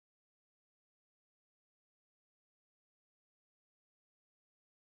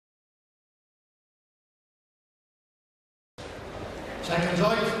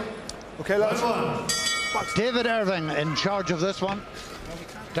Okay, lads. David Irving in charge of this one.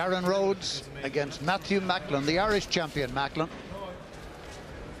 Darren Rhodes against Mathew Macklin, the Irish champion Macklin.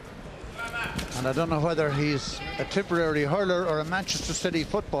 And I don't know whether he's a Tipperary hurler or a Manchester City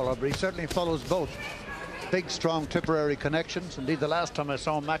footballer, but he certainly follows both. Big, strong Tipperary connections. Indeed, the last time I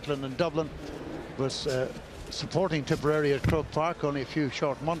saw Macklin in Dublin was supporting Tipperary at Croke Park only a few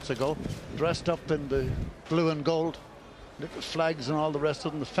short months ago, dressed up in the blue and gold, little flags and all the rest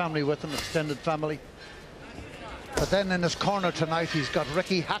of them, the family with him, extended family. But then in his corner tonight, he's got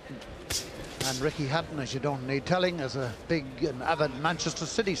Ricky Hatton. And Ricky Hatton, as you don't need telling, is a big and avid Manchester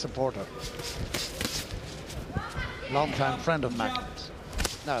City supporter. Long-time friend of Macklin's.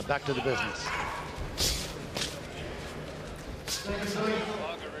 Now, back to the business.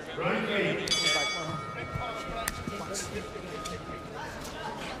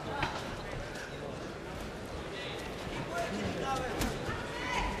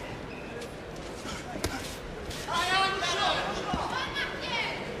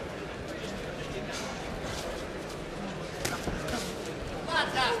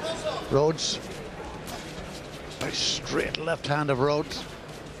 Rhodes, very straight left hand of Rhodes,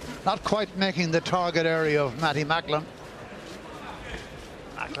 not quite making the target area of Matty Macklin.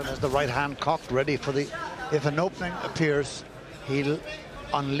 Macklin has the right hand cocked, ready for the, if an opening appears, he'll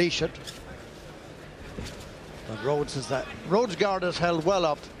unleash it. But Rhodes is that, Rhodes' guard is held well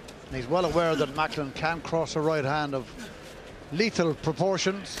up, and he's well aware that Macklin can cross a right hand of lethal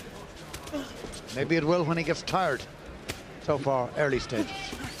proportions. Maybe it will when he gets tired. So far, early stages.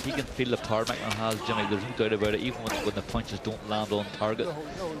 He can feel the power Macklin has, Jimmy. There's no doubt about it. Even when the punches don't land on target,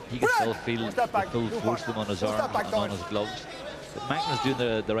 he can still feel the full force of them on his arms and on his gloves. But Macklin's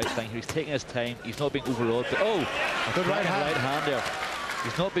doing the right thing here. He's taking his time. He's not being overawed. But good right hand there.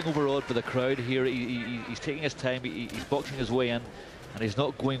 He's not being overawed by the crowd here. He's taking his time. He's boxing his way in, and he's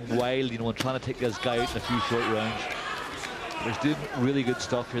not going wild, you know, and trying to take this guy out in a few short rounds. But he's doing really good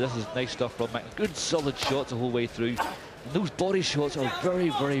stuff here. This is nice stuff from Macklin. Good solid shots the whole way through. And those body shots are very,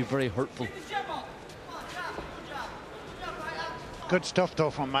 very, very hurtful. Good stuff though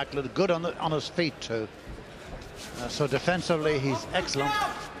from Macklin. Good on his feet too. So defensively he's excellent,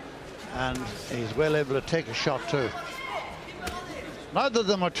 and he's well able to take a shot too. Neither of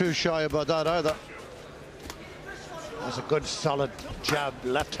them are too shy about that either. There's a good solid jab,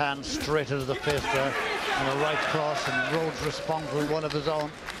 left hand straight into the face there, and a right cross, and Rhodes responds with one of his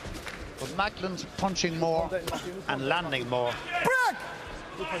own. But Macklin's punching more and landing more.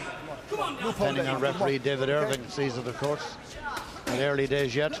 Depending on referee David Irving sees it, of course. In the early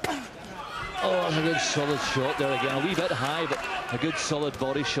days yet. Oh, a good solid shot there again. A wee bit high, but a good solid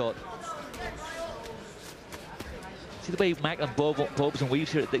body shot. See the way Macklin bobs and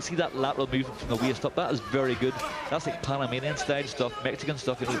weaves here? They see that lateral movement from the waist up. That is very good. That's like Panamanian style stuff, Mexican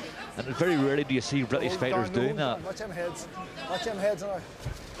stuff, you know. And very rarely do you see British fighters doing that. Watch them heads. Watch them heads now.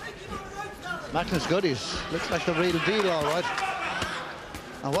 Macklin's good. He looks like the real deal, all right.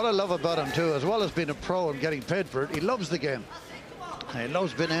 And what I love about him too, as well as being a pro and getting paid for it, he loves the game. He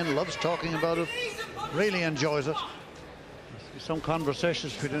loves being in, loves talking about it, really enjoys it. There's some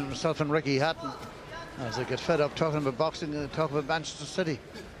conversations between himself and Ricky Hatton as they get fed up talking about boxing and talking about Manchester City.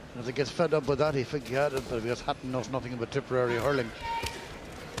 And if they get fed up with that, he forget it, but because Hatton knows nothing about Tipperary hurling.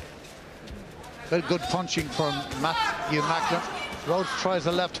 Very good punching from Mathew Macklin. Rhodes tries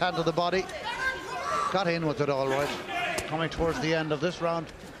the left hand to the body. Got in with it all right. Coming towards the end of this round.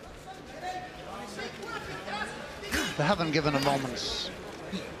 They haven't given a moment's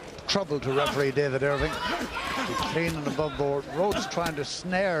trouble to referee David Irving. He's clean and above board. Rhodes trying to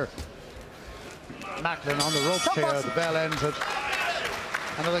snare Macklin on the ropes here. The bell ends it.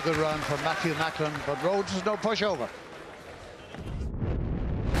 Another good round for Mathew Macklin, but Rhodes has no pushover.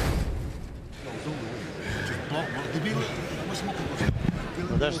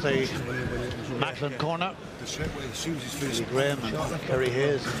 Well, that's the Macklin corner. Billy Graham and Kerry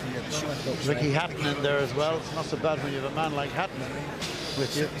Hayes. Ricky Hatton in there as well. It's not so bad when you have a man like Hatton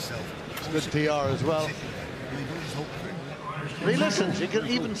with you. It's good PR as well. He listens. You can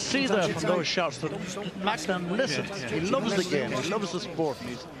even see there from those shots that Macklin listens. He loves the game. He loves the sport. And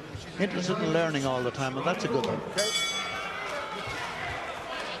he's interested in learning all the time, and that's a good thing.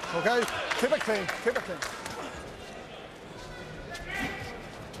 Okay, keep it clean. Keep it clean.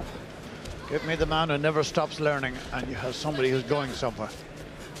 Give me the man who never stops learning, and you have somebody who's going somewhere.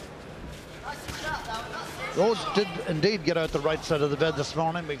 Rhodes did indeed get out the right side of the bed this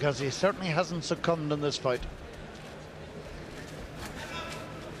morning, because he certainly hasn't succumbed in this fight.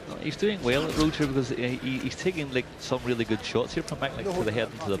 He's doing well at Rhodes here because he's taking like some really good shots here from Macklin to the head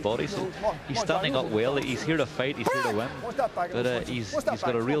and to the body. So he's standing up well. He's here to fight. He's here to win. But he's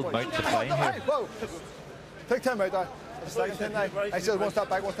got a real mountain to climb here. Take 10 out there. Second 10 now. I said one step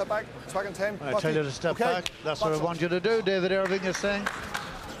back, 1 step back. Second 10. I tell you to step back. That's what I want you to do, David Irving is saying.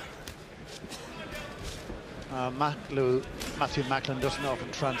 Mathew Macklin doesn't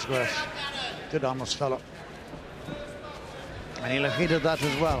often transgress. Good honest fellow. And he'll have heeded that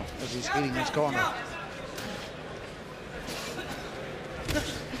as well as he's heating his corner.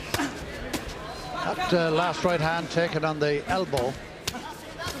 That last right hand taken on the elbow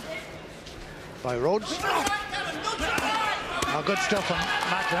by Rhodes. Good stuff from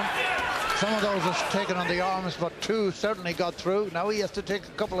Macklin. Some of those are taken on the arms, but 2 certainly got through. Now he has to take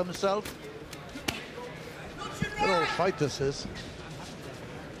a couple himself. Good old fight this is.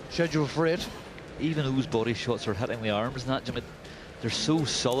 Scheduled for 8. Even whose body shots are hitting the arms and that, Jimmy, they're so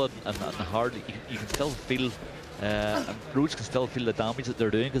solid and hard. You can still feel, and Rhodes can still feel the damage that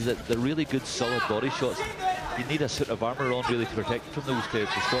they're doing because they're really good, solid body shots. You need a suit of armour on really to protect from those to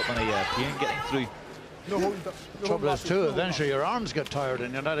stop any pain getting through. The trouble is too, eventually your arms get tired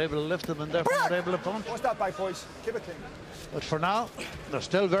and you're not able to lift them and therefore not able to punch. What's that back, boys? Keep it clean. But for now, they're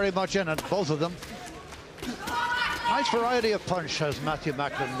still very much in it, both of them. Nice variety of punch has Mathew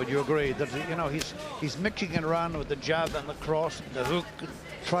Macklin, would you agree? That, you know, he's mixing it around with the jab and the cross, the hook,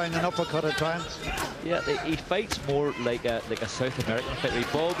 trying an uppercut at times. Yeah, he fights more like a South American fight. He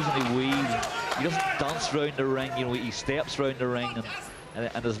bobs and he weaves. He doesn't dance around the ring. You know, he steps around the ring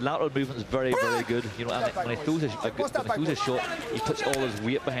and his lateral movement is very, very good. You know, and when he throws a shot, he puts all his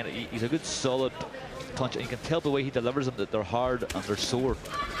weight behind it. He's a good, solid punch, and you can tell the way he delivers them that they're hard and they're sore.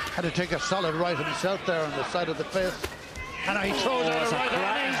 Had to take a solid right himself there on the side of the face. And he throws out a right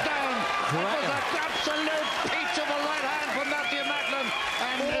hand, he's down. It was an absolute peach of a right hand from Mathew Macklin.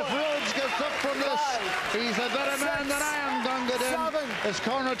 And if Rhodes gets up from this, he's a better man than I am, Dungadin. His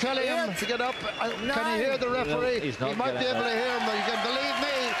corner telling him to get up. Can he hear the referee? He might be able to hear him, but you can believe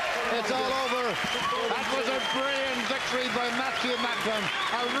me, it's all over. That was a brilliant victory by Mathew Macklin.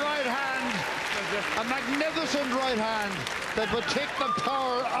 A right hand, a magnificent right hand that would take the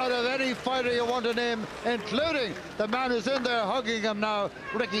power out of any fighter you want to name, including the man who's in there hugging him now,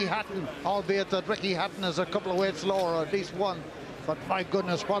 Ricky Hatton, albeit that Ricky Hatton is a couple of weights lower, or at least one. But my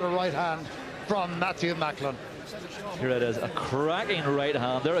goodness, what a right hand from Mathew Macklin. Here it is, a cracking right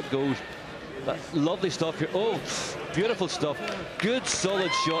hand. There it goes. That lovely stuff here. Oh, beautiful stuff. Good,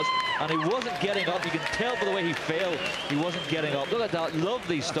 solid shots. And he wasn't getting up. You can tell by the way he fell. He wasn't getting up. Look at that.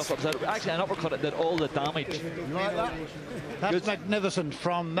 Lovely stuff. Actually, an uppercut that did all the damage. That's magnificent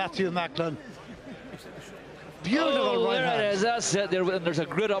from Mathew Macklin. Beautiful right hand. There it is. That's it. And there's a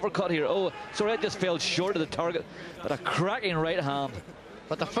good uppercut here. Oh, sorry, it just fell short of the target. But a cracking right hand.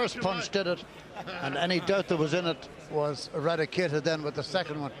 But the first punch did it. And any doubt that was in it was eradicated then with the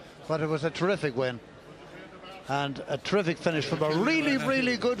second one. But it was a terrific win. And a terrific finish from a really,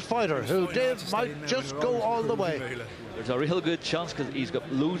 really good fighter who, Dave, might just go all the way. There's a real good chance because he's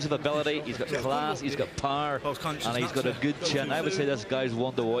got loads of ability, he's got class, he's got power, and he's got a good chin. I would say this guy's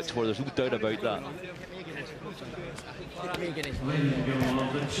one to watch for. There's no doubt about that. The 2-minute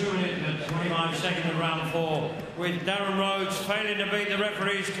and 25-second of round 4 with Darren Rhodes failing to beat the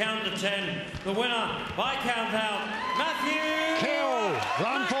referee's count to 10. The winner by count out, Mathew. KO,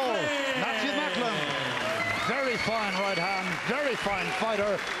 round 4, Mathew Macklin. Very fine right hand, very fine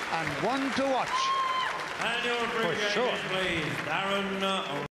fighter, and one to watch. And your abbreviations, please.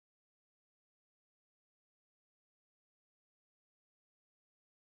 Darren